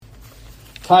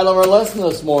Title of our lesson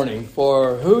this morning,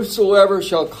 For whosoever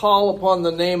shall call upon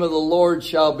the name of the Lord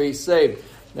shall be saved.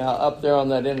 Now, up there on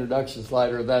that introduction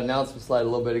slide, or that announcement slide a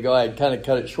little bit ago, I had kind of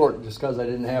cut it short just because I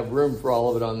didn't have room for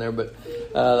all of it on there, but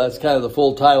that's kind of the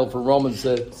full title for Romans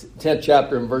 10th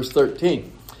chapter and verse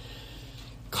 13.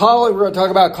 We're going to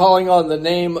talk about calling on the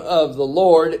name of the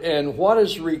Lord and what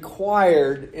is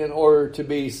required in order to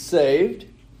be saved.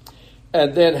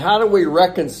 And then how do we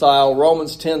reconcile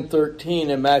Romans 10:13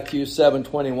 and Matthew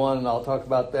 7:21? And I'll talk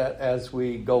about that as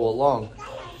we go along.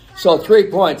 So 3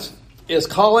 points. Is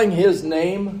calling his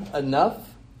name enough?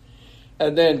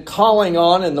 And then calling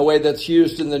on in the way that's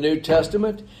used in the New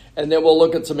Testament. And then we'll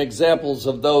look at some examples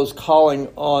of those calling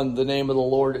on the name of the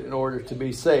Lord in order to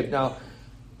be saved. Now,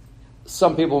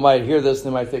 some people might hear this and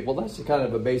they might think, well, that's kind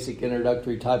of a basic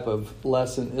introductory type of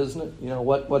lesson, isn't it? You know,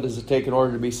 what does it take in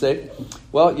order to be saved?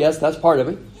 Well, yes, that's part of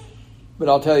it. But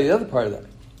I'll tell you the other part of that.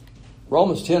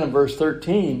 Romans 10 and verse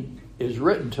 13 is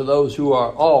written to those who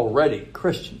are already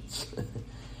Christians.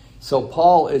 So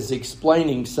Paul is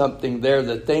explaining something there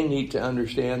that they need to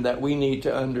understand, that we need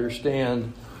to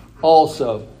understand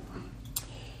also.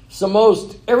 So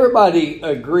everybody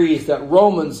agrees that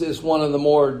Romans is one of the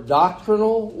more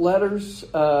doctrinal letters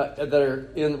that are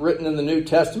written in the New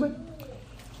Testament.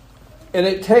 And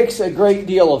it takes a great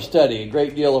deal of study, a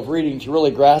great deal of reading to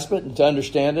really grasp it and to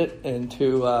understand it and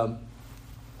to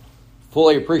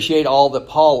fully appreciate all that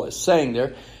Paul is saying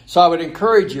there. So I would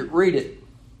encourage you, read it.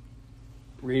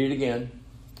 Read it again.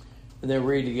 And then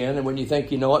read it again. And when you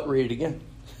think you know it, read it again.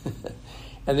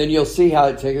 And then you'll see how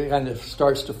it kind of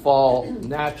starts to fall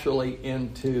naturally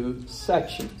into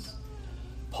sections.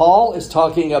 Paul is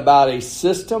talking about a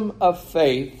system of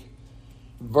faith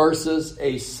versus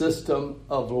a system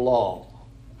of law.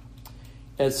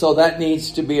 And so that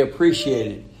needs to be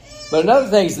appreciated. But another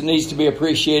thing that needs to be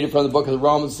appreciated from the book of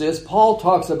Romans is Paul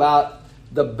talks about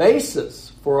the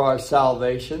basis for our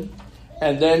salvation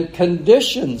and then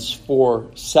conditions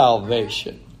for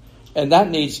salvation. And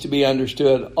that needs to be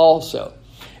understood also.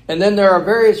 And then there are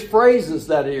various phrases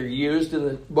that are used in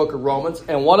the book of Romans.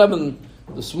 And one of them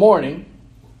this morning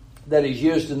that is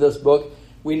used in this book,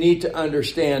 we need to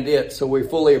understand it so we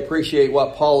fully appreciate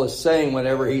what Paul is saying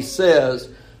whenever he says,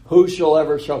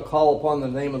 whosoever shall call upon the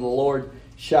name of the Lord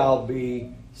shall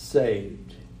be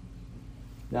saved.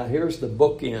 Now here's the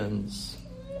bookends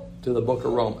to the book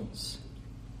of Romans.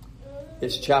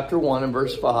 It's chapter 1 and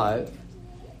verse 5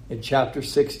 and chapter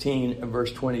 16 and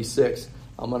verse 26.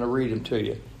 I'm going to read them to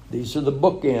you. These are the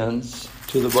bookends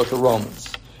to the book of Romans.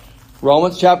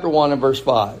 Romans chapter 1 and verse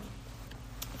 5.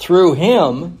 Through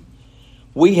him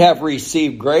we have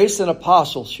received grace and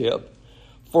apostleship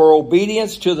for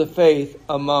obedience to the faith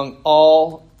among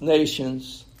all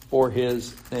nations for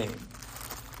his name.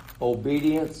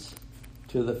 Obedience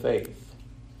to the faith.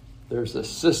 There's a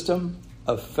system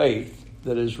of faith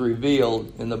that is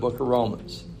revealed in the book of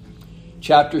Romans.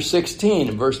 Chapter 16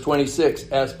 and verse 26,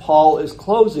 as Paul is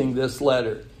closing this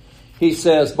letter, he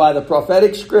says, by the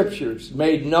prophetic scriptures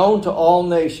made known to all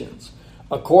nations,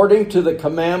 according to the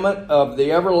commandment of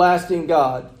the everlasting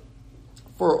God,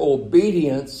 for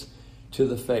obedience to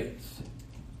the faith.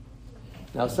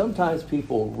 Now, sometimes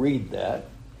people read that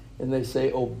and they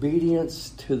say,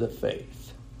 obedience to the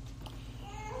faith.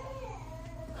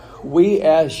 We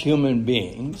as human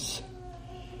beings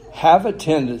have a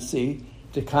tendency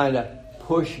to kind of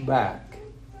push back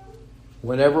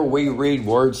whenever we read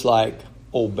words like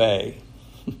obey,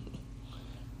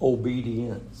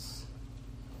 obedience.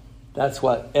 That's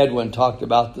what Edwin talked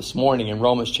about this morning in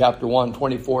Romans chapter 1,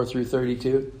 24 through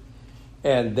 32.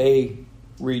 And they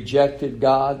rejected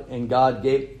God, and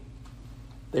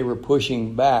they were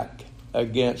pushing back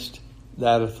against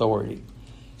that authority.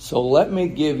 So let me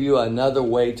give you another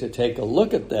way to take a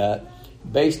look at that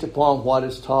based upon what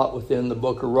is taught within the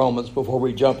book of Romans before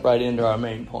we jump right into our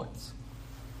main points.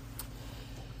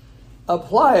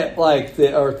 Apply it like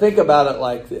this, or think about it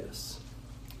like this.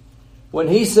 When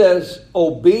he says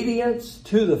obedience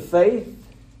to the faith,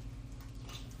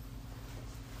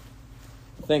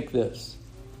 think this.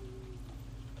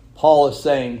 Paul is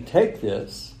saying, take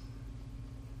this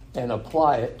and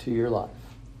apply it to your life.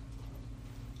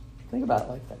 Think about it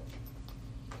like that.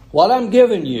 What I'm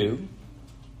giving you,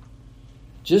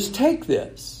 just take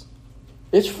this.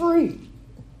 It's free.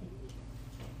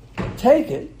 Take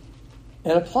it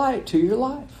and apply it to your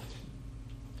life.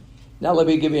 Now let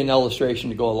me give you an illustration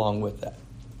to go along with that.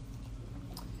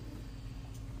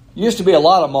 Used to be a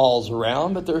lot of malls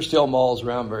around, but there are still malls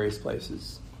around various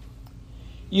places.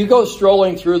 You go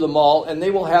strolling through the mall and they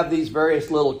will have these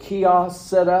various little kiosks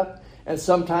set up, And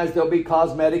sometimes there'll be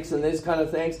cosmetics and these kind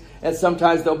of things. And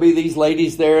sometimes there'll be these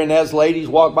ladies there. And as ladies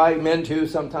walk by, men too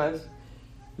sometimes,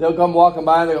 they'll come walking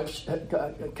by and they'll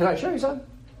go, can I show you something?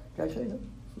 Can I show you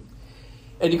something?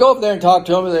 And you go over there and talk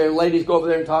to them. And the ladies go over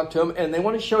there and talk to them. And they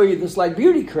want to show you this like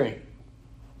beauty cream.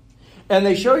 And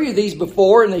they show you these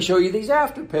before and they show you these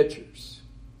after pictures.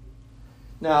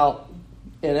 Now,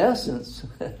 in essence,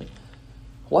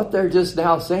 what they're just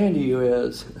now saying to you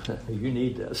is, you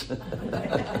need this.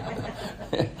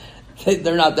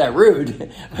 They're not that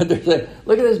rude, but they're saying,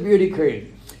 look at this beauty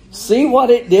cream. See what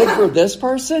it did for this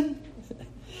person?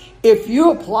 If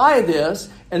you apply this,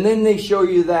 and then they show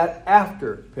you that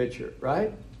after picture,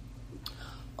 right?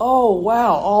 Oh,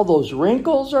 wow, all those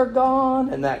wrinkles are gone,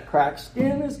 and that cracked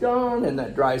skin is gone, and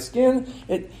that dry skin.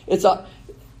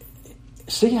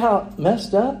 See how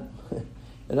messed up?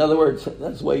 In other words,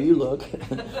 that's the way you look.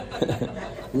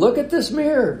 Look at this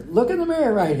mirror. Look in the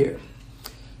mirror right here.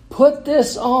 Put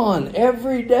this on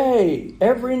every day,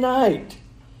 every night.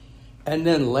 And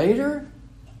then later,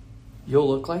 you'll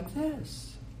look like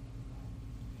this.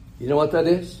 You know what that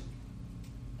is?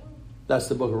 That's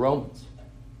the book of Romans.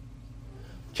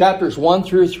 Chapters 1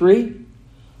 through 3,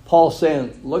 Paul's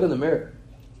saying, look in the mirror.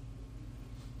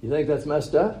 You think that's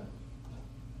messed up?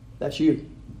 That's you.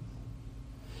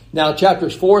 Now,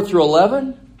 chapters 4 through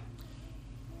 11,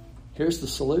 here's the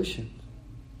solution.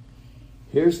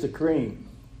 Here's the cream.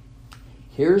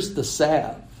 Here's the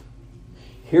salve.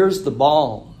 Here's the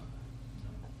balm.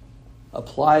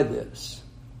 Apply this.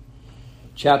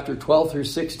 Chapter 12 through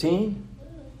 16,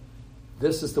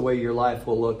 this is the way your life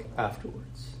will look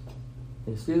afterwards.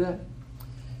 Can you see that?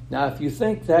 Now, if you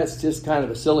think that's just kind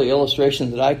of a silly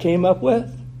illustration that I came up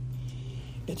with,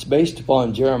 it's based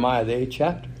upon Jeremiah, the 8th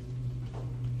chapter.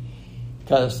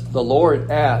 Because the Lord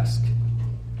asked,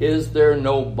 is there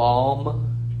no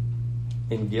balm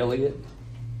in Gilead?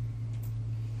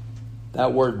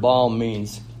 That word balm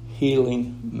means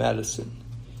healing medicine,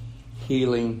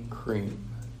 healing cream.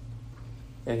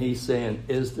 And he's saying,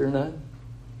 is there none?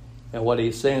 And what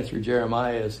he's saying through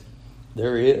Jeremiah is,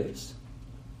 there is.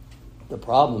 The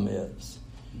problem is,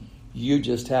 you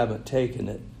just haven't taken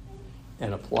it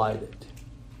and applied it.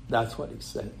 That's what he's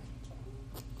saying.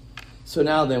 So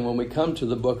now then, when we come to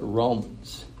the book of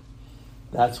Romans,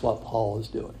 that's what Paul is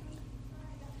doing.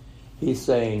 He's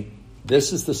saying,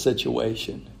 this is the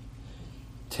situation.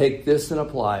 Take this and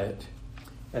apply it,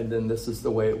 and then this is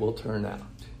the way it will turn out.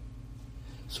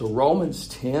 So Romans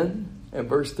 10 and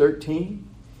verse 13,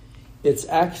 it's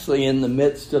actually in the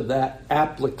midst of that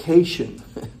application.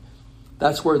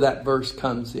 That's where that verse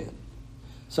comes in.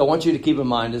 So I want you to keep in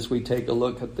mind as we take a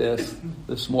look at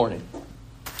this morning.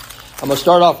 I'm going to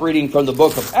start off reading from the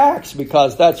book of Acts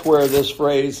because that's where this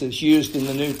phrase is used in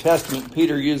the New Testament.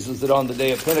 Peter uses it on the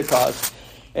day of Pentecost.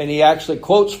 And he actually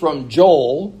quotes from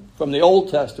Joel from the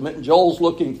Old Testament. And Joel's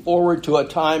looking forward to a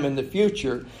time in the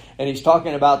future. And he's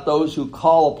talking about those who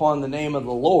call upon the name of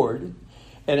the Lord.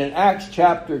 And in Acts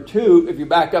chapter 2, if you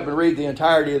back up and read the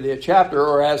entirety of the chapter,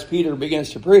 or as Peter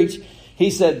begins to preach, he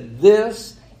said,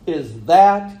 this is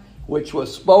that which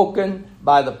was spoken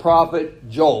by the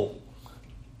prophet Joel.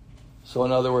 So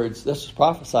in other words, this was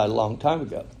prophesied a long time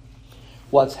ago.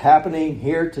 What's happening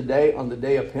here today on the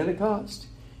day of Pentecost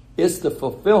is the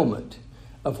fulfillment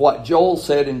of what Joel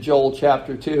said in Joel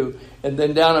chapter 2. And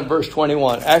then down in verse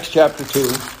 21, Acts chapter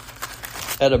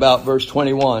 2, at about verse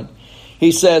 21,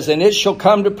 he says, and it shall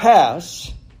come to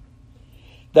pass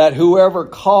that whoever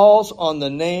calls on the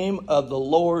name of the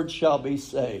Lord shall be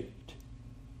saved.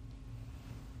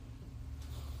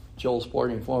 Joel's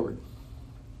pointing forward.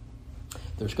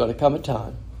 There's going to come a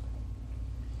time,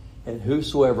 and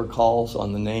whosoever calls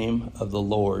on the name of the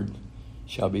Lord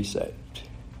shall be saved.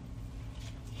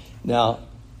 Now,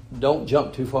 don't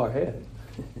jump too far ahead.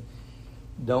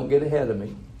 Don't get ahead of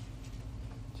me.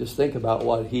 Just think about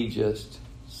what he just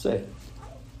said.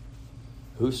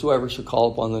 Whosoever shall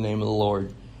call upon the name of the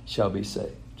Lord shall be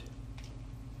saved.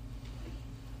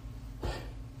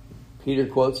 Peter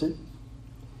quotes it.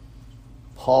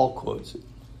 Paul quotes it.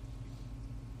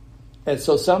 And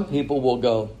so some people will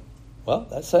go, well,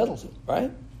 that settles it, right?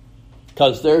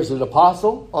 Because there's an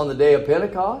apostle on the day of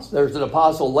Pentecost. There's an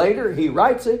apostle later. He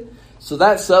writes it. So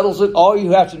that settles it. All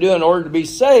you have to do in order to be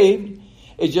saved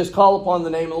is just call upon the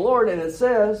name of the Lord. And it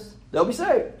says they'll be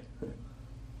saved. You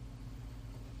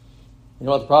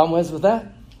know what the problem is with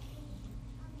that?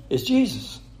 It's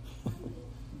Jesus.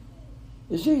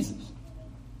 It's Jesus.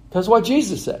 Because what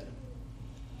Jesus said.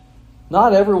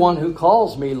 Not everyone who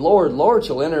calls me Lord, Lord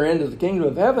shall enter into the kingdom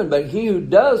of heaven, but he who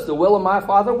does the will of my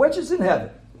Father which is in heaven.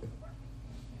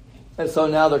 And so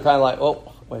now they're kind of like,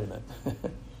 oh, wait a minute.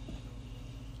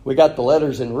 We got the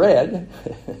letters in red,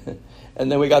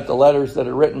 and then we got the letters that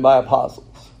are written by apostles.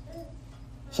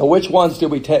 So which ones do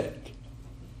we take?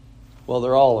 Well,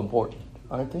 they're all important,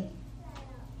 aren't they?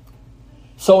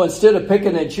 So instead of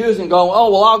picking and choosing, going,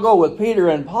 oh, well, I'll go with Peter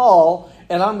and Paul,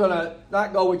 and I'm going to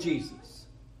not go with Jesus.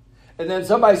 And then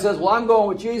somebody says, well, I'm going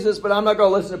with Jesus, but I'm not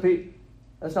going to listen to Peter.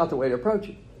 That's not the way to approach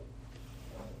it.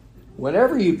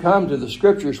 Whenever you come to the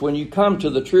Scriptures, when you come to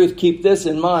the truth, keep this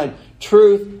in mind.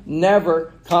 Truth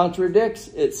never contradicts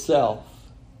itself.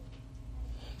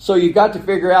 So you've got to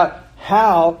figure out,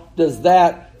 how does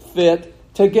that fit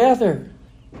together?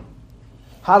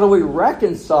 How do we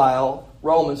reconcile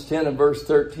Romans 10 and verse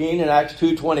 13 and Acts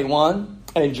 2:21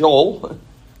 and Joel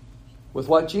with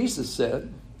what Jesus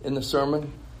said in the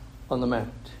Sermon on the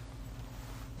Mount?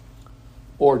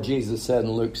 Or Jesus said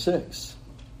in Luke 6,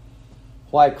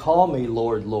 why call me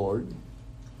Lord, Lord,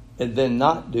 and then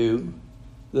not do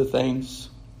the things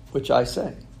which I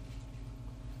say?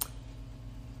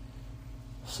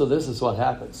 So this is what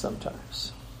happens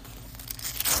sometimes.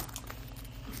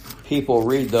 People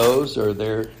read those, or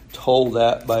they're told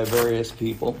that by various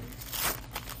people,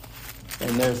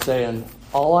 and they're saying,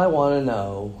 all I want to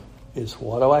know is,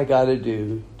 what do I got to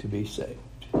do to be saved?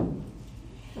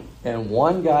 And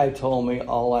one guy told me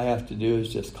all I have to do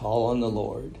is just call on the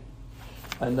Lord.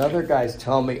 Another guy's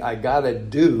telling me I got to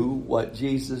do what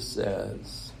Jesus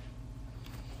says.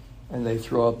 And they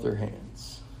throw up their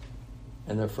hands.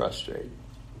 And they're frustrated.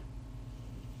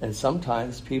 And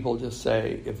sometimes people just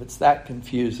say, if it's that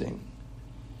confusing,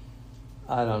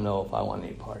 I don't know if I want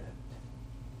any part of it.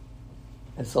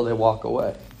 And so they walk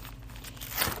away.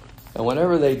 And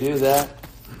whenever they do that,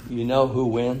 you know who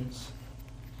wins?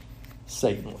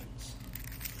 Satan wins.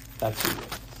 That's who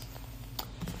wins.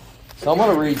 So I'm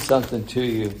going to read something to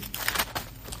you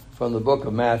from the book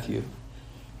of Matthew.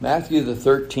 Matthew, the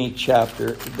 13th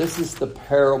chapter. This is the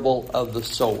parable of the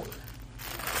sower.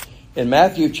 In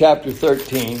Matthew chapter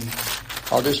 13,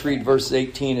 I'll just read verses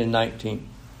 18 and 19.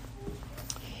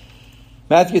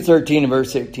 Matthew 13 and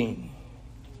verse 18.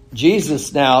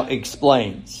 Jesus now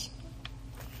explains,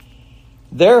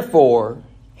 therefore,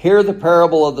 hear the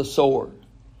parable of the sower.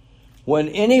 When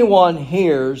anyone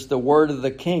hears the word of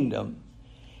the kingdom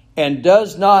and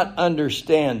does not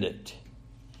understand it,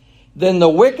 then the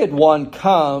wicked one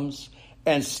comes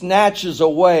and snatches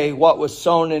away what was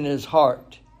sown in his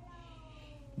heart.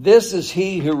 This is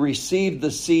he who received the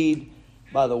seed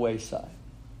by the wayside.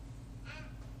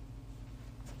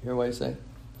 Hear what I say?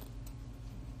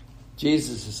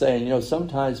 Jesus is saying,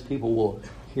 sometimes people will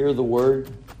hear the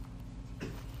word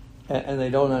and they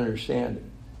don't understand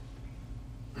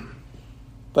it.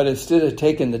 But instead of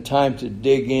taking the time to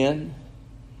dig in,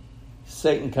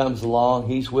 Satan comes along,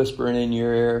 he's whispering in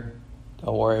your ear,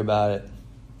 don't worry about it.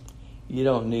 You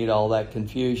don't need all that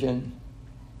confusion.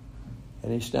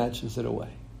 And he snatches it away.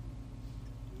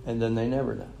 And then they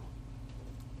never know.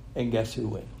 And guess who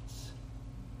wins?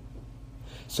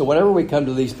 So whenever we come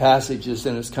to these passages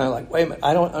and it's kind of like, wait a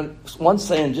minute, one's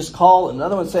saying just call,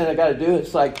 another one's saying I got to do it.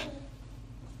 It's like,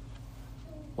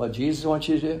 what Jesus wants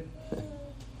you to do?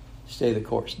 Stay the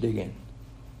course, dig in.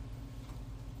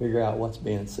 Figure out what's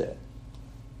being said.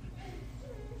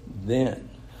 Then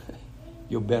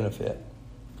you'll benefit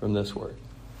from this word.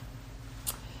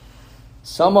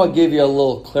 So I'm going to give you a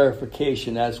little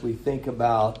clarification as we think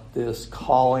about this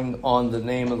calling on the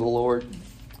name of the Lord.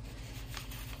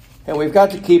 And we've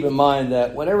got to keep in mind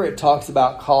that whenever it talks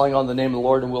about calling on the name of the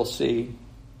Lord, and we'll see,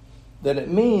 that it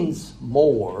means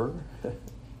more,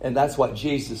 and that's what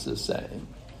Jesus is saying.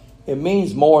 It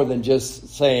means more than just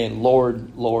saying,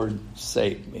 Lord, Lord,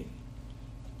 save me.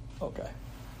 Okay.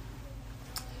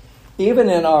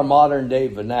 Even in our modern day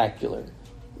vernacular,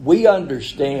 we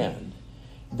understand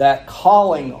that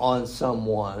calling on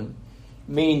someone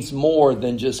means more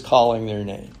than just calling their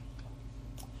name.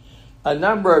 A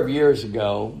number of years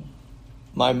ago,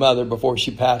 my mother, before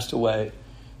she passed away,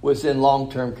 was in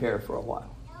long-term care for a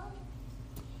while.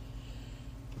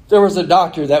 There was a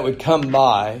doctor that would come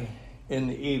by in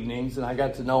the evenings, and I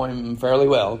got to know him fairly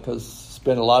well because I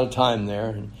spent a lot of time there,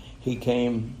 and he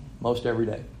came most every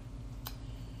day.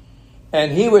 And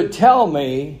he would tell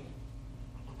me,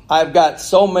 I've got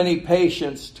so many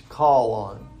patients to call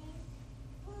on.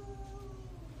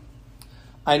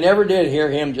 I never did hear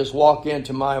him just walk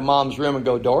into my mom's room and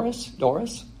go, Doris,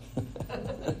 Doris.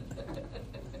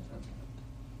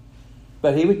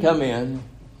 But he would come in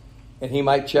and he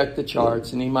might check the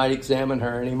charts and he might examine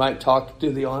her and he might talk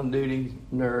to the on-duty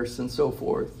nurse and so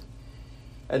forth.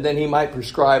 And then he might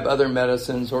prescribe other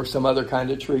medicines or some other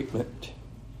kind of treatment.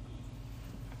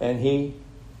 And he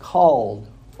called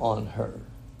on her.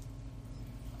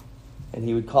 And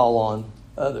he would call on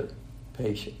other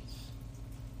patience.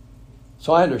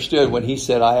 So I understood when he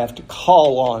said, I have to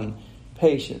call on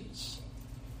patience.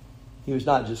 He was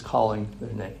not just calling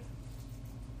their name.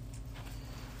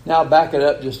 Now back it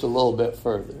up just a little bit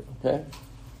further, okay?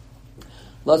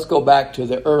 Let's go back to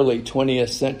the early 20th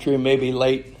century, maybe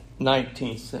late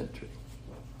 19th century.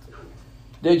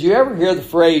 Did you ever hear the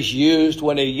phrase used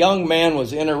when a young man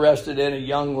was interested in a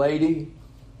young lady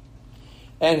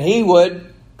and he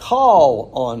would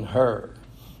call on her?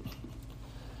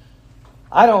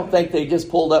 I don't think they just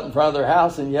pulled up in front of their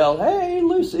house and yelled, "Hey,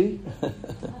 Lucy."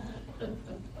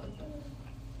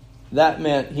 That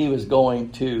meant he was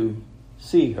going to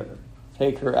see her,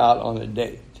 take her out on a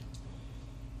date.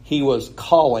 He was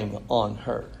calling on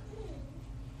her.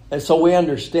 And so we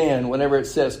understand whenever it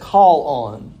says call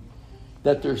on,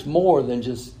 that there's more than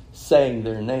just saying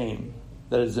their name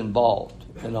that is involved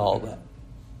in all that.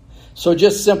 So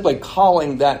just simply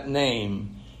calling that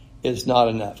name is not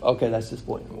enough. Okay, that's just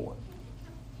point number one.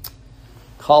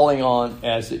 Calling on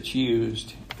as it's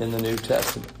used in the New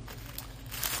Testament.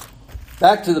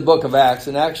 Back to the book of Acts,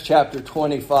 in Acts chapter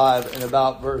 25 and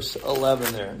about verse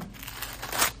 11 there.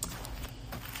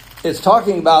 It's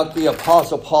talking about the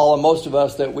Apostle Paul, and most of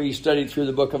us that we studied through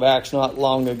the book of Acts not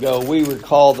long ago, we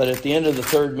recall that at the end of the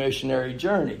third missionary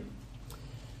journey,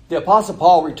 the Apostle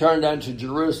Paul returned unto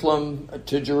Jerusalem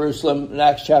in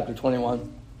Acts chapter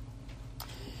 21.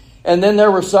 And then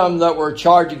there were some that were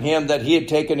charging him that he had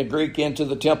taken a Greek into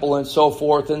the temple and so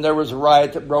forth, and there was a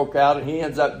riot that broke out, and he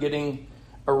ends up getting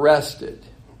arrested,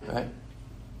 right?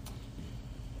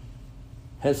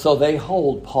 And so they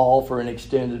hold Paul for an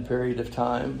extended period of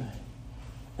time.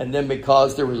 And then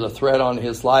because there was a threat on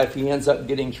his life, he ends up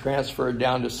getting transferred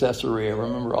down to Caesarea.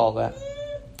 Remember all that?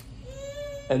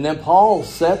 And then Paul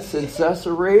sits in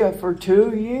Caesarea for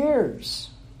 2 years.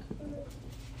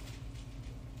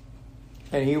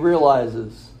 And he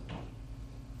realizes,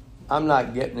 I'm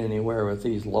not getting anywhere with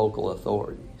these local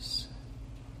authorities.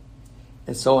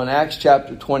 And so in Acts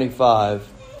chapter 25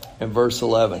 and verse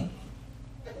 11,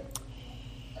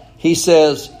 he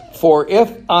says, "For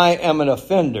if I am an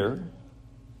offender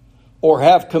or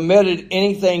have committed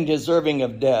anything deserving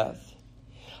of death,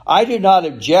 I do not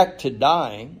object to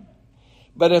dying.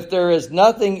 But if there is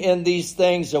nothing in these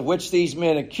things of which these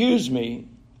men accuse me,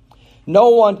 no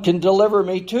one can deliver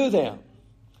me to them.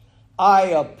 I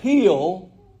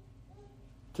appeal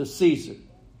to Caesar."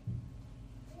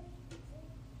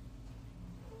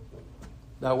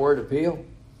 That word appeal,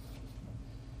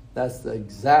 that's the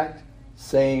exact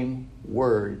same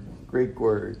word, Greek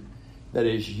word, that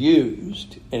is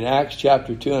used in Acts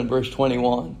chapter 2 and verse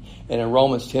 21 and in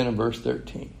Romans 10 and verse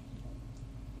 13.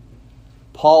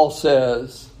 Paul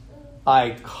says,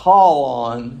 I call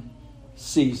on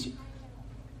Caesar.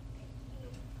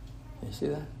 You see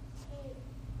that?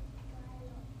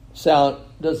 So,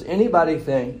 does anybody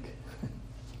think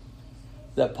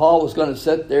that Paul was going to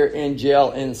sit there in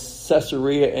jail in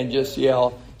Caesarea and just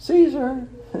yell, "Caesar,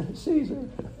 Caesar"?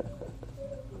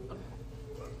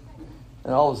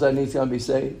 And all of a sudden he's going to be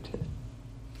saved?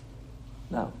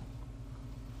 No.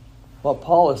 What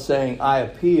Paul is saying, I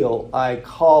appeal, I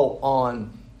call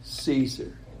on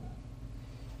Caesar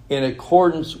in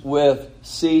accordance with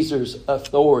Caesar's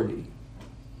authority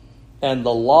and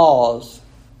the laws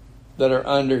that are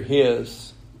under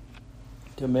his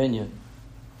dominion.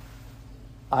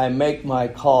 I make my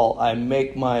call, I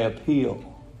make my appeal.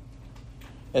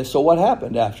 And so what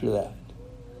happened after that?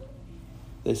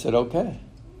 They said, okay.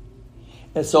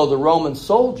 And so the Roman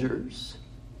soldiers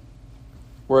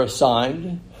were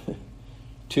assigned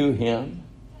to him.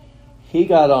 He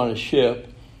got on a ship.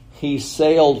 He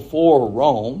sailed for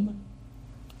Rome.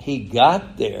 He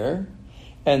got there.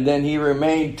 And then he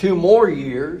remained 2 more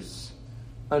years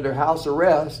under house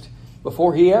arrest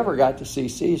before he ever got to see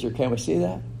Caesar. Can we see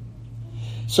that?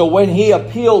 So when he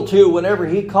appealed to, whenever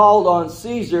he called on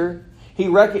Caesar, he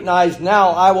recognized, now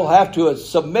I will have to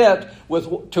submit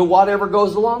to whatever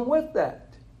goes along with that.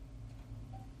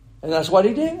 And that's what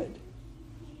he did.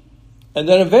 And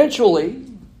then eventually,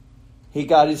 he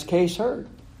got his case heard.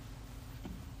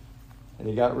 And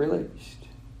he got released.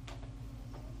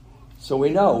 So we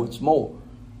know it's more.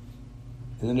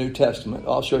 In the New Testament,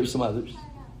 I'll show you some others,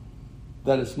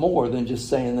 that it's more than just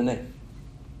saying the name.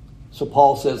 So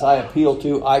Paul says, I appeal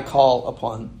to, I call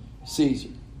upon Caesar.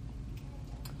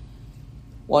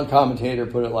 One commentator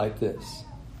put it like this.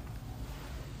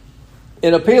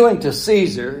 In appealing to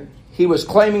Caesar, he was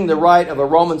claiming the right of a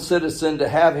Roman citizen to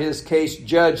have his case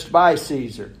judged by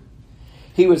Caesar.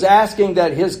 He was asking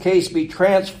that his case be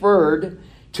transferred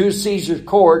to Caesar's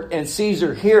court and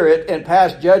Caesar hear it and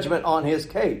pass judgment on his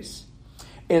case.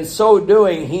 In so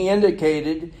doing, he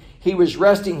indicated he was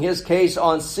resting his case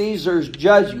on Caesar's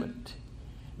judgment.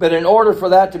 But in order for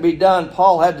that to be done,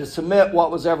 Paul had to submit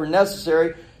what was ever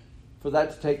necessary for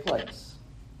that to take place.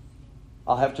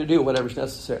 I'll have to do whatever's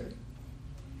necessary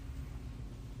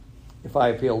if I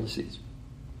appeal to Caesar.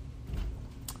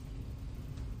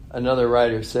 Another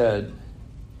writer said,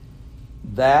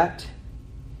 that,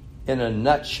 in a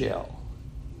nutshell,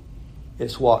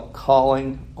 is what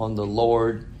calling on the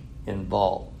Lord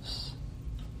involves.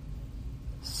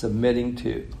 Submitting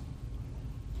to,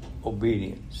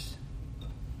 obedience,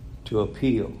 to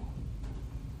appeal,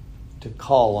 to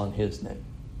call on His name.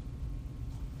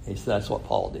 He said that's what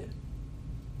Paul did.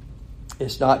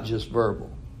 It's not just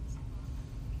verbal,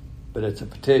 but it's a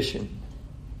petition,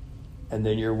 and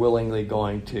then you're willingly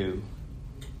going to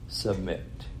submit.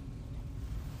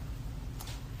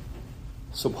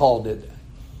 So Paul did that.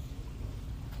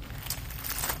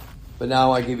 But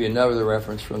now I give you another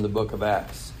reference from the book of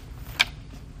Acts.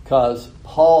 Because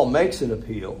Paul makes an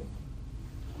appeal,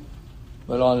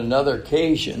 but on another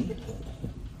occasion,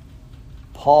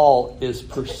 Paul is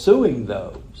pursuing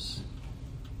those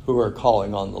who are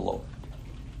calling on the Lord.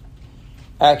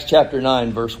 Acts chapter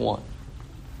 9, verse 1.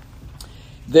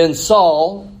 Then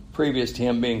Saul, previous to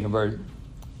him being converted,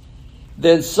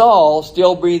 then Saul,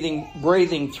 still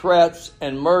breathing threats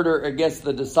and murder against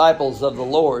the disciples of the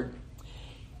Lord,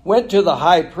 went to the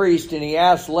high priest, and he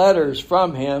asked letters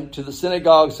from him to the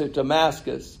synagogues of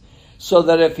Damascus, so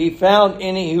that if he found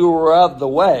any who were of the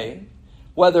way,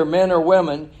 whether men or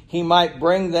women, he might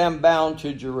bring them bound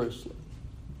to Jerusalem.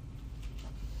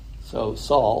 So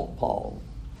Saul, Paul,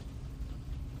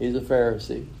 he's a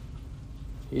Pharisee.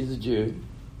 He's a Jew.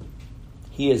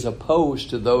 He is opposed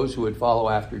to those who would follow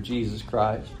after Jesus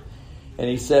Christ. And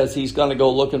he says he's going to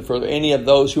go looking for any of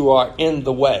those who are in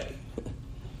the way.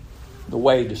 The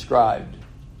way described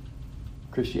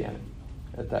Christianity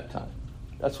at that time.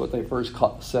 That's what they first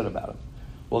said about him.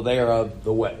 Well, they are of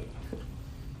the way.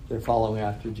 They're following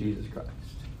after Jesus Christ.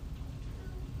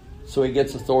 So he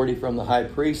gets authority from the high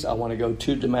priest. I want to go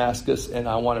to Damascus, and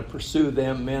I want to pursue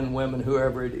them, men, women,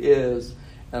 whoever it is,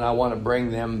 and I want to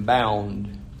bring them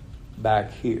bound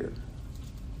back here.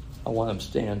 I want them to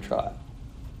stand trial.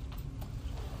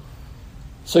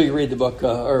 So you read the book,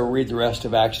 or read the rest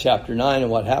of Acts chapter 9,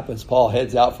 and what happens? Paul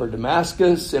heads out for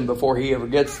Damascus, and before he ever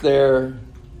gets there,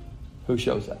 who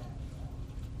shows up?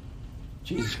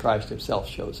 Jesus Christ himself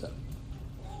shows up.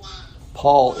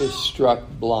 Paul is struck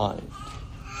blind.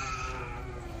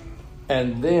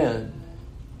 And then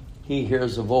he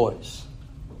hears a voice.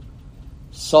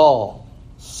 Saul,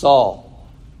 Saul,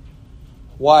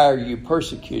 why are you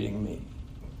persecuting me?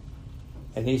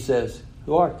 And he says,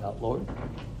 who art thou, Lord?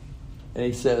 And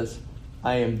he says,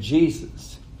 I am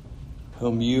Jesus,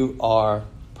 whom you are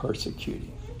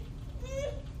persecuting.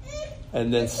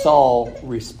 And then Saul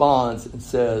responds and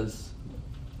says,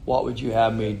 what would you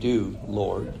have me do,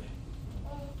 Lord?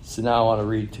 So now I want to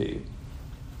read to you.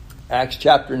 Acts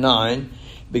chapter 9,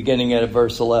 beginning at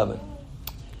verse 11.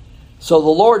 So the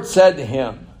Lord said to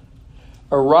him,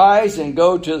 arise and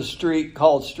go to the street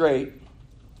called Straight.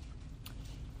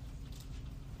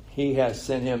 He has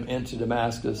sent him into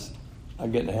Damascus.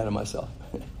 I'm getting ahead of myself.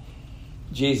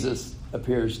 Jesus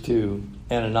appears to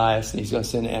Ananias, and he's going to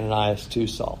send Ananias to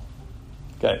Saul.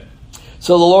 Okay.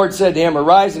 So the Lord said to him,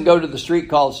 arise and go to the street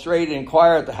called Straight, and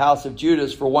inquire at the house of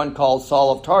Judas for one called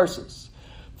Saul of Tarsus.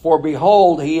 For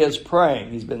behold, he is praying.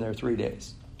 He's been there 3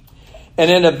 days. And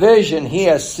in a vision, he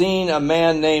has seen a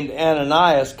man named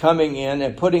Ananias coming in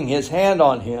and putting his hand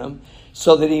on him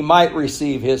so that he might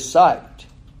receive his sight.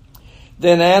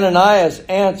 Then Ananias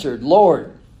answered,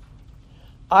 Lord,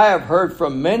 I have heard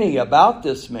from many about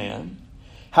this man,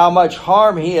 how much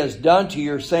harm he has done to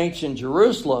your saints in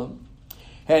Jerusalem.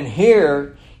 And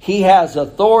here he has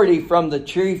authority from the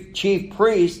chief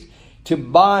priest to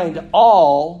bind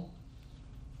all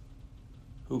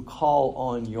who call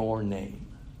on your name.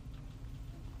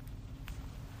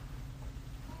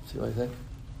 See what I think?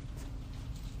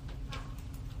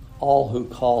 All who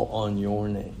call on your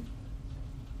name.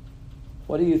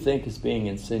 What do you think is being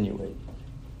insinuated?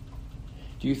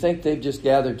 Do you think they've just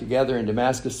gathered together in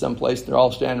Damascus someplace and they're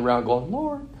all standing around going,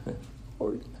 Lord,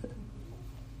 Lord?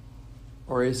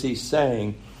 Or is he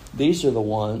saying, these are the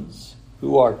ones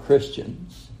who are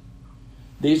Christians.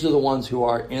 These are the ones who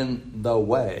are in the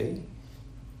way.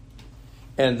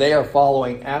 And they are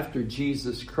following after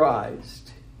Jesus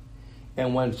Christ.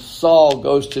 And when Saul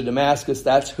goes to Damascus,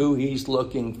 that's who he's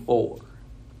looking for.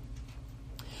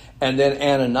 And then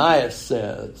Ananias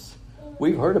says,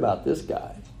 we've heard about this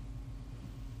guy.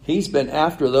 He's been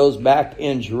after those back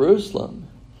in Jerusalem.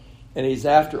 And he's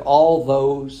after all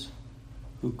those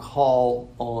who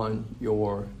call on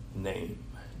your name.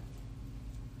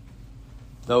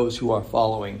 Those who are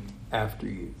following after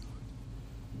you.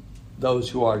 Those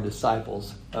who are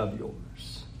disciples of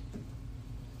yours.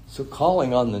 So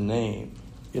calling on the name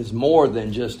is more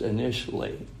than just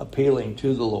initially appealing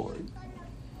to the Lord.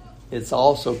 It's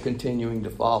also continuing to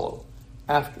follow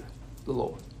after the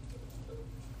Lord.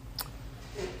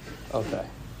 Okay.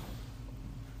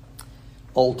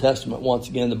 Old Testament, once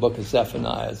again, the book of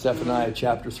Zephaniah. Zephaniah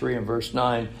chapter 3 and verse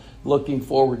 9. Looking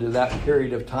forward to that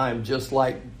period of time, just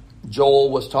like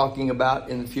Joel was talking about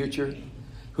in the future.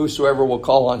 Whosoever will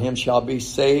call on him shall be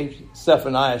saved.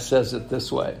 Zephaniah says it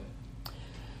this way.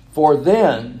 For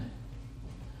then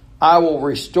I will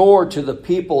restore to the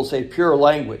peoples a pure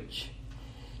language,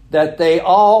 that they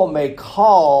all may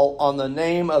call on the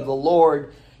name of the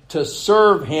Lord to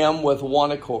serve him with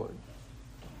one accord.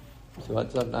 See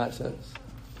what Zephaniah says?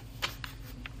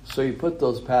 So you put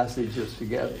those passages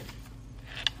together.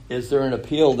 Is there an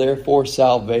appeal there for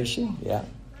salvation? Yeah.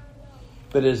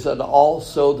 But is it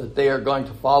also that they are going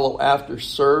to follow after,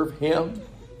 serve him?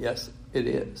 Yes, it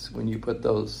is, when you put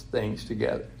those things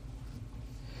together.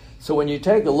 So when you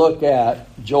take a look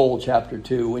at Joel chapter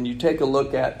 2, when you take a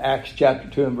look at Acts chapter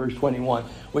 2 and verse 21,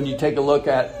 when you take a look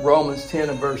at Romans 10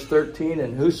 and verse 13,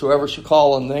 and whosoever shall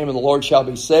call on the name of the Lord shall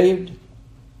be saved,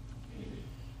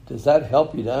 does that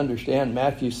help you to understand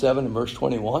Matthew 7 and verse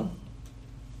 21?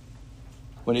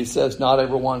 When he says, not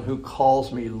everyone who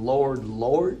calls me Lord,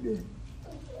 Lord,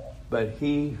 but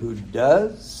he who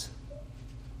does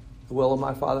the will of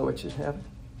my Father which is in heaven.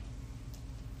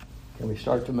 Can we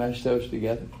start to mesh those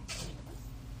together?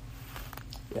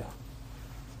 Yeah.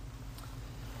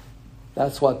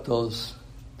 That's what those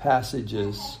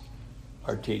passages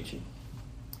are teaching.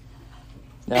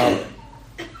 Now,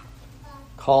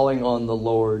 calling on the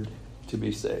Lord to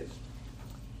be saved.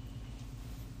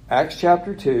 Acts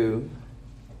chapter 2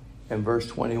 and verse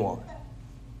 21.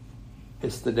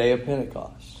 It's the day of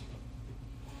Pentecost.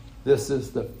 This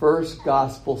is the first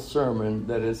gospel sermon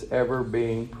that is ever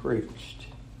being preached.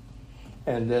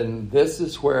 And then this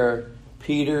is where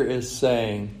Peter is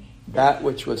saying, that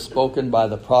which was spoken by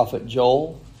the prophet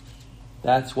Joel,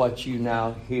 that's what you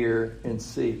now hear and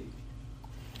see.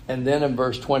 And then in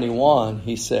verse 21,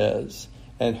 he says,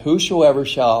 and whosoever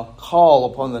shall call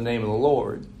upon the name of the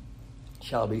Lord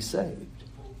shall be saved.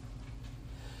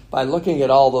 By looking at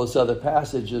all those other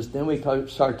passages, then we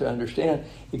start to understand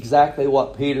exactly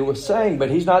what Peter was saying,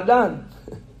 but he's not done.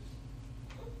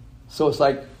 So it's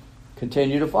like,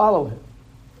 continue to follow him.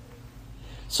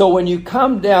 So when you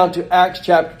come down to Acts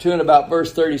chapter 2 and about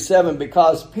verse 37,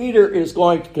 because Peter is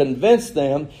going to convince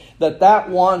them that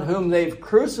one whom they've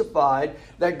crucified,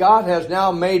 that God has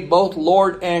now made both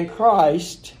Lord and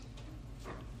Christ.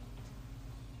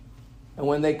 And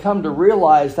when they come to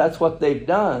realize that's what they've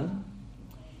done,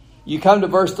 you come to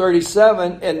verse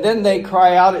 37, and then they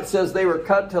cry out. It says they were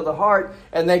cut to the heart,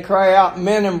 and they cry out,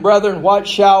 men and brethren, what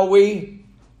shall we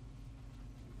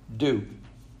do?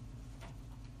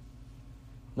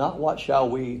 Not what shall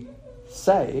we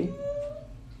say,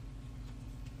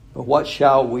 but what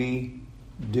shall we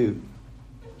do?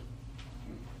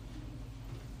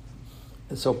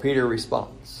 And so Peter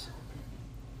responds.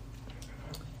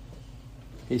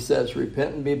 He says,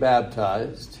 repent and be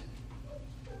baptized,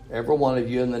 every one of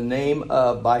you, in the name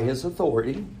of, by his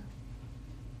authority.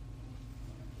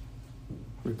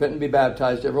 Repent and be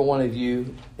baptized, every one of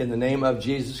you, in the name of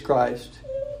Jesus Christ,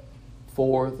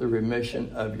 for the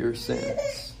remission of your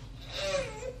sins.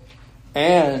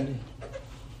 And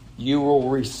you will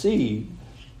receive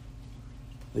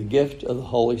the gift of the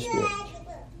Holy Spirit.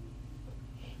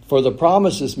 For the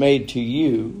promise is made to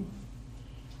you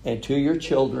and to your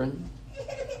children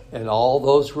and all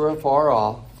those who are far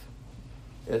off,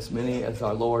 as many as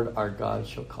our Lord our God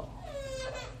shall call.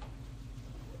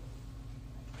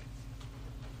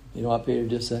 You know what Peter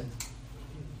just said?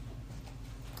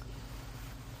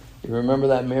 You remember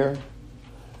that mirror?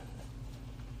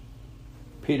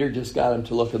 Peter just got him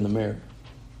to look in the mirror.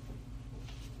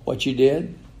 What you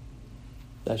did,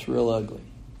 that's real ugly.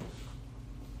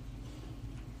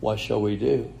 What shall we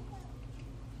do?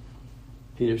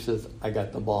 Peter says, I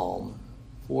got the balm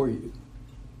for you.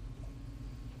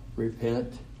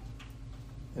 Repent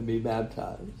and be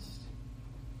baptized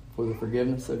for the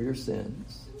forgiveness of your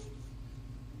sins,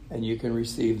 and you can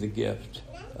receive the gift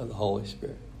of the Holy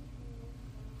Spirit.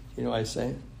 You know what I'm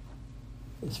saying?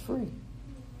 It's free.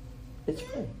 It's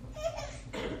free.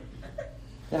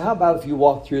 Now, how about if you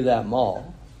walk through that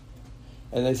mall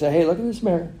and they say, hey, look at this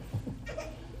mirror. I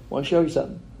want to show you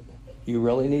something. You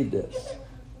really need this.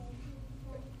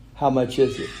 How much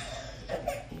is it?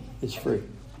 It's free.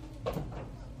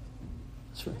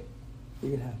 It's free.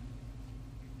 You can have it.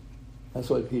 That's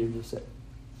what Peter just said.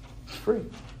 It's free.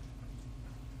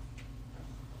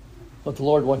 What the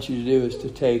Lord wants you to do is to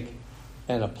take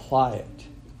and apply it.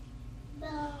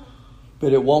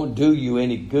 But it won't do you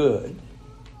any good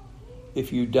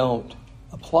if you don't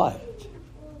apply it.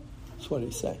 That's what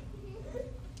he's saying.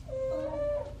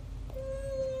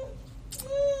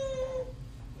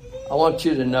 I want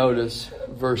you to notice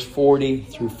verse 40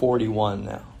 through 41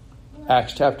 now.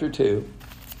 Acts chapter 2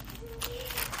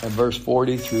 and verse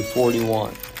 40 through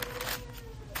 41.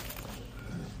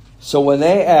 So when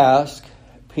they ask,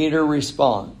 Peter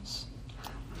responds.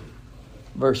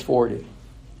 Verse 40.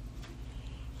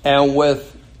 And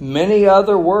with many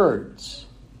other words,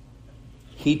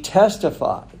 he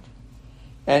testified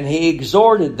and he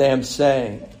exhorted them,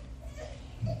 saying,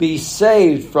 be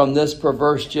saved from this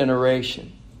perverse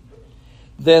generation.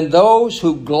 Then those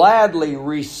who gladly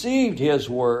received his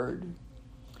word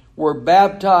were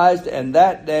baptized, and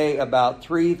that day about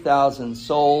 3,000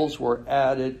 souls were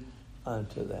added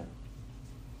unto them.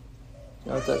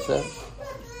 You know what that says?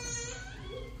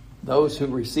 Those who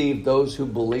received, those who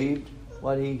believed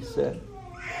what he said.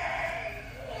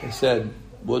 He said,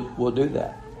 we'll do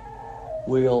that.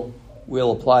 We'll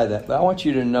apply that. But I want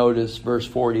you to notice verse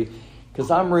 40,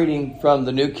 because I'm reading from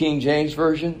the New King James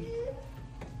Version.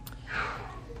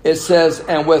 It says,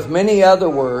 and with many other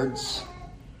words,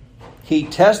 he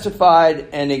testified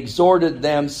and exhorted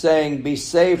them, saying, be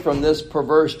saved from this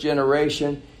perverse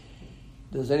generation.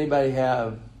 Does anybody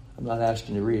have, I'm not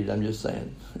asking you to read it, I'm just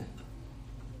saying.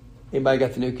 Anybody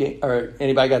got the New King, or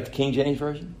anybody got the King James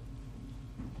Version?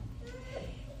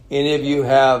 Any of you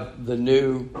have the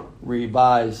New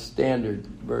Revised Standard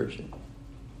Version?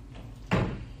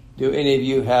 Do any of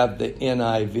you have the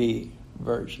NIV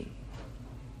version?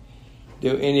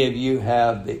 Do any of you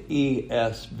have the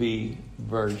ESV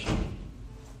version?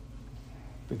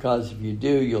 Because if you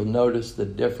do, you'll notice the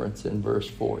difference in verse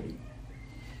 40.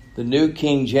 The New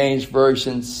King James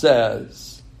Version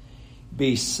says,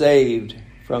 be saved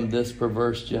from this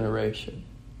perverse generation.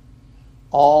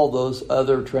 All those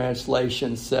other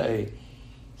translations say,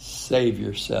 save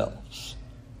yourselves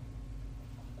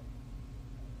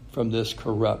from this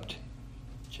corrupt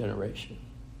generation.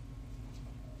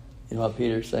 You know what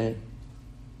Peter's saying?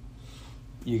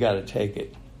 You got to take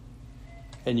it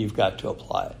and you've got to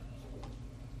apply it.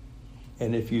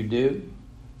 And if you do,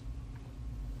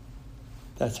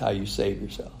 that's how you save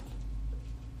yourself.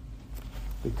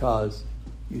 Because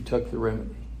you took the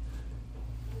remedy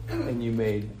and you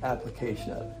made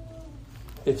application of it.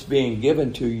 It's being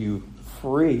given to you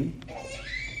free.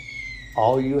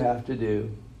 All you have to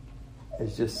do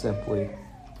is just simply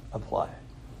apply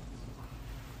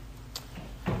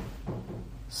it.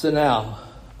 So now,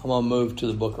 I'm going to move to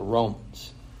the book of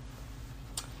Romans.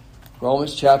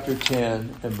 Romans chapter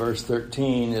 10 and verse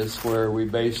 13 is where we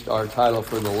based our title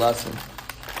for the lesson.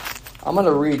 I'm going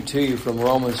to read to you from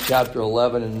Romans chapter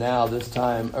 11 and now this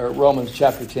time, or Romans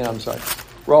chapter 10,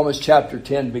 Romans chapter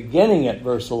 10 beginning at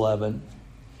verse 11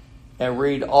 and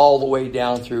read all the way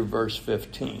down through verse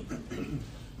 15.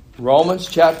 Romans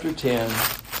chapter 10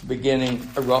 beginning,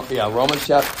 Romans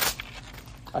chapter,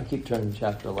 I keep turning to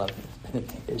chapter 11.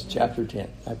 It's chapter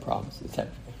 10, I promise. It's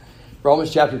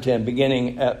Romans chapter 10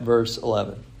 beginning at verse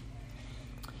 11.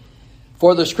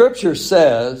 For the scripture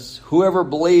says, whoever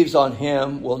believes on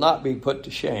him will not be put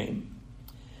to shame.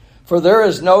 For there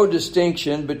is no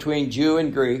distinction between Jew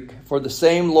and Greek, for the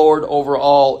same Lord over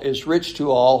all is rich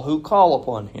to all who call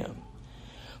upon him.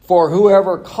 For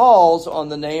whoever calls on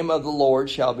the name of the Lord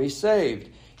shall be saved.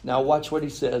 Now watch what he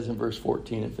says in verse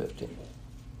 14 and 15.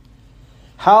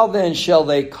 How then shall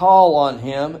they call on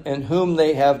him in whom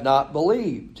they have not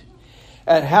believed?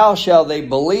 And how shall they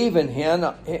believe in him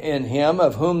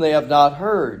of whom they have not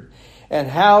heard? And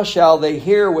how shall they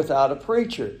hear without a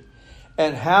preacher?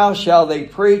 And how shall they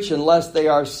preach unless they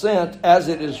are sent? As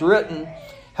it is written,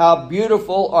 how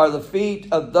beautiful are the feet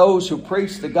of those who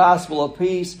preach the gospel of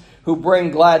peace, who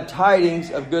bring glad tidings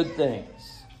of good things.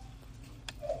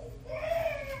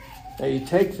 Now you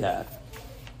take that,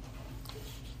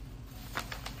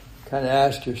 kind of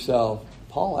ask yourself,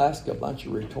 Paul asks a bunch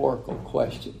of rhetorical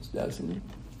questions, doesn't he?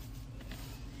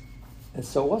 And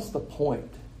so what's the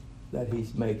point that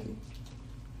he's making?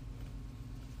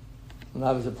 When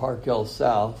I was at Park Hill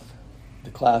South, the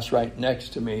class right next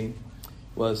to me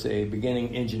was a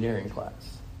beginning engineering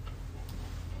class.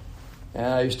 And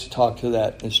I used to talk to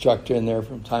that instructor in there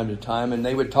from time to time, and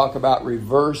they would talk about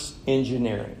reverse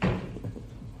engineering.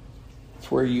 It's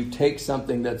where you take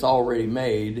something that's already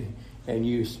made and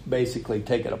you basically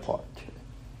take it apart.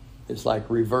 It's like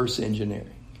reverse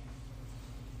engineering.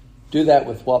 Do that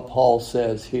with what Paul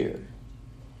says here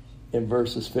in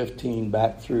verses 15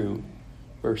 back through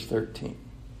verse 13.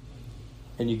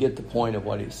 And you get the point of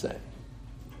what he's saying.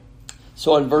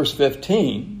 So in verse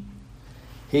 15,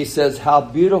 he says, how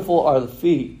beautiful are the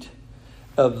feet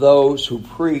of those who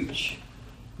preach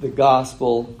the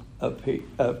gospel of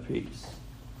peace.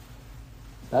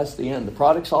 That's the end. The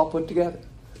product's all put together.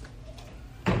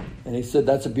 And he said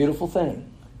that's a beautiful thing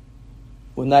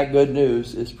when that good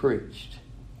news is preached.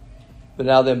 But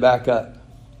now then back up.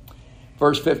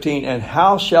 Verse 15, and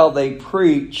how shall they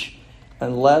preach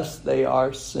unless they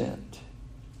are sent?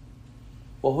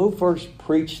 Well, who first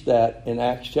preached that in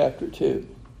Acts chapter 2?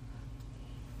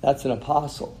 That's an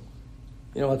apostle.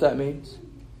 You know what that means?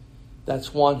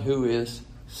 That's one who is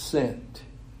sent.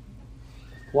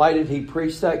 Why did he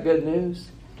preach that good news?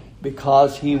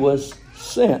 Because he was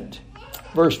sent.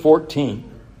 Verse 14.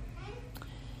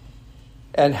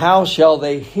 And how shall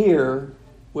they hear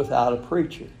without a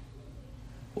preacher?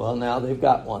 Well, now they've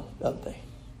got one, don't they?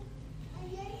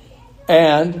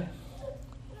 And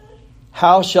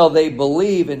how shall they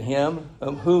believe in him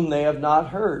of whom they have not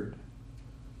heard?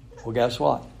 Well, guess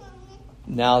what?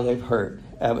 Now they've heard,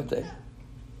 haven't they?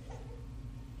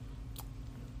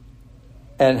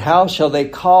 And how shall they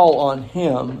call on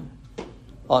him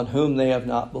on whom they have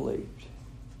not believed?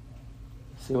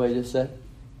 See what I just said?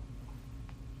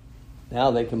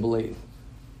 Now they can believe.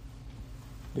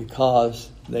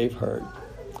 Because they've heard.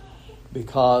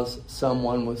 Because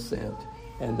someone was sent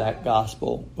and that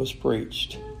gospel was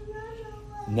preached.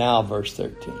 Now verse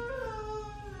 13.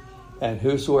 And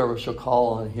whosoever shall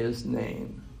call on his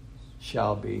name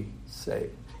shall be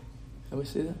saved. Can we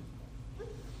see that?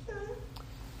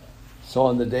 So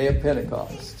on the day of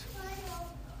Pentecost,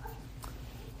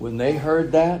 when they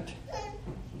heard that,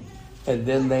 and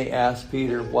then they asked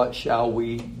Peter, what shall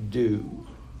we do?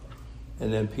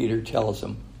 And then Peter tells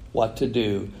them what to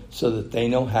do so that they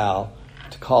know how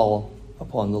to call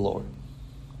upon the Lord.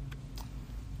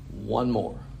 One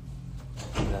more,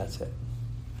 and that's it.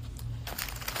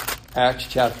 Acts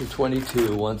chapter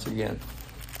 22, once again.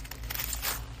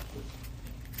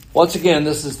 Once again,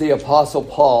 this is the Apostle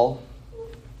Paul.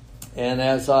 And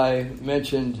as I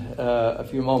mentioned a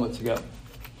few moments ago,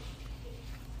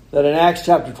 that in Acts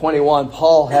chapter 21,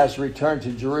 Paul has returned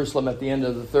to Jerusalem at the end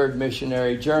of the third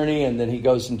missionary journey, and then he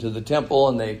goes into the temple,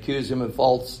 and they accuse him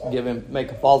and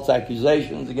make false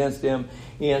accusations against him.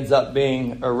 He ends up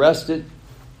being arrested.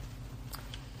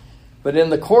 But in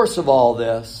the course of all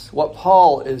this, what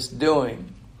Paul is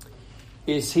doing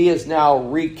is he is now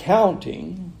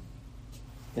recounting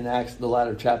in Acts, the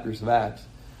latter chapters of Acts,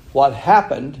 what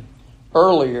happened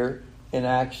earlier in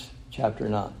Acts chapter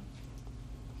 9.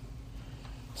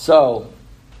 So,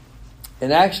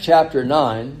 in Acts chapter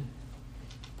 9,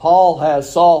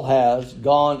 Saul has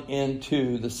gone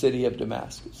into the city of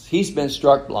Damascus. He's been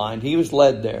struck blind. He was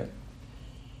led there.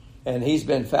 And he's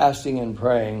been fasting and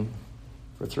praying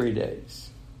for 3 days.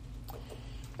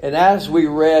 And as we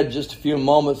read just a few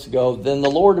moments ago, then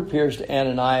the Lord appears to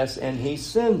Ananias and he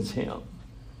sends him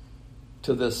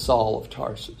to this Saul of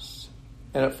Tarsus.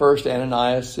 And at first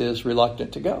Ananias is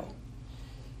reluctant to go.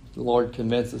 The Lord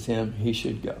convinces him he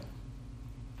should go.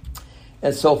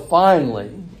 And so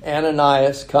finally,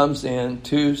 Ananias comes in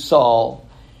to Saul,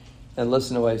 and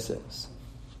listen to what he says.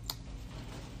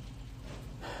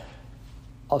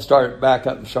 I'll back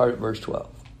up and start at verse 12.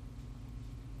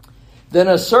 Then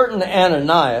a certain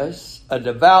Ananias, a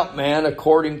devout man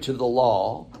according to the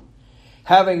law,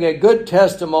 having a good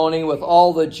testimony with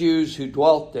all the Jews who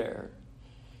dwelt there,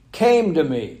 came to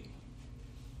me.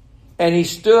 And he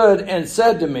stood and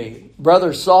said to me,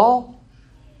 Brother Saul,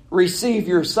 receive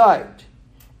your sight.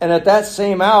 And at that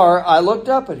same hour I looked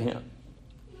up at him.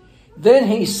 Then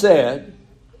he said,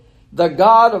 The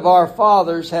God of our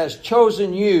fathers has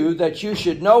chosen you that you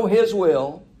should know his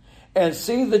will and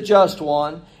see the just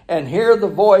one and hear the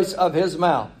voice of his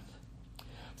mouth.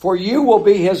 For you will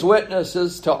be his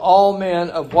witnesses to all men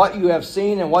of what you have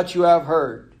seen and what you have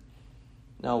heard.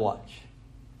 Now watch.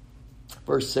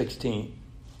 Verse 16.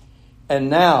 And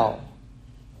now,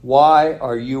 why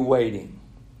are you waiting?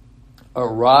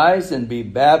 Arise and be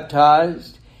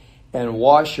baptized and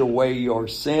wash away your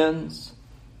sins,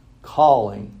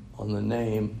 calling on the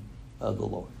name of the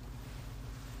Lord.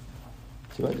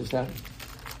 See what just happened?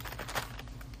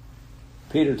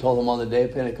 Peter told them on the day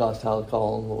of Pentecost how to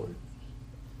call on the Lord.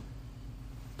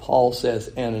 Paul says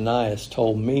Ananias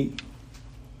told me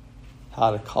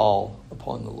how to call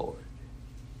upon the Lord.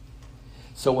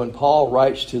 So when Paul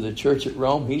writes to the church at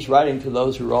Rome, he's writing to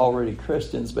those who are already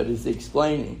Christians, but he's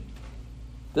explaining,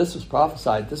 this was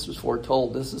prophesied, this was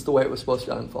foretold, this is the way it was supposed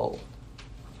to unfold.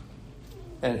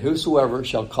 And whosoever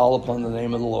shall call upon the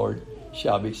name of the Lord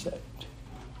shall be saved.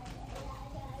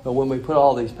 But when we put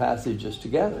all these passages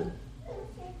together,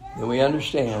 then we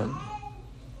understand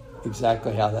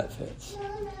exactly how that fits.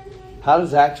 How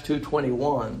does Acts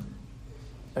 2:21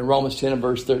 and Romans 10 and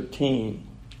verse 13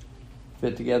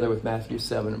 fit together with Matthew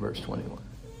 7 and verse 21?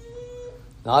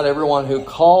 Not everyone who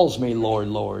calls me Lord,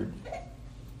 Lord,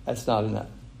 that's not enough.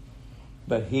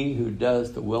 But he who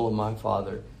does the will of my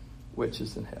Father, which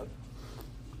is in heaven.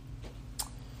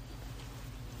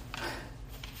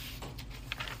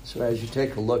 So as you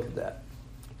take a look at that,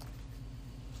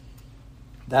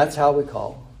 that's how we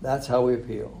call. That's how we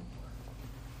appeal.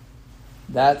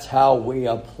 That's how we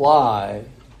apply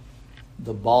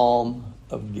the balm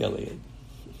of Gilead.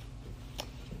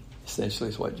 Essentially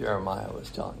is what Jeremiah was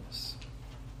telling us.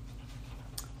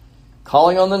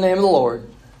 Calling on the name of the Lord.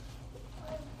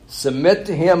 Submit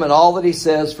to him in all that he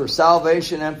says for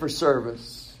salvation and for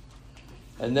service.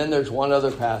 And then there's one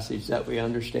other passage that we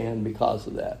understand because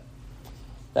of that.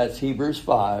 That's Hebrews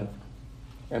 5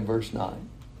 and verse 9.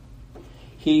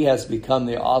 He has become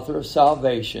the author of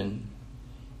salvation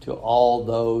to all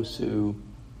those who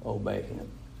obey him.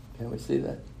 Can we see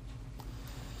that?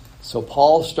 So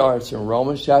Paul starts in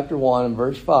Romans chapter 1 and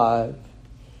verse 5,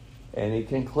 and he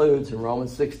concludes in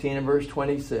Romans 16 and verse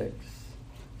 26.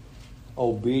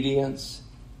 Obedience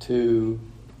to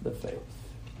the faith.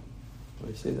 Can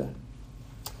we see that?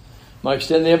 I'm going to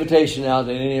extend the invitation now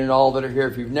to any and all that are here.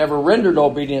 If you've never rendered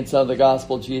obedience unto the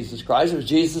gospel of Jesus Christ, it was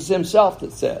Jesus himself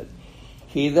that said,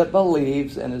 he that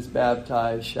believes and is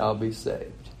baptized shall be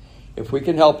saved. If we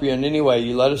can help you in any way,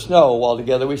 you let us know while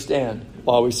together we stand,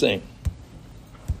 while we sing.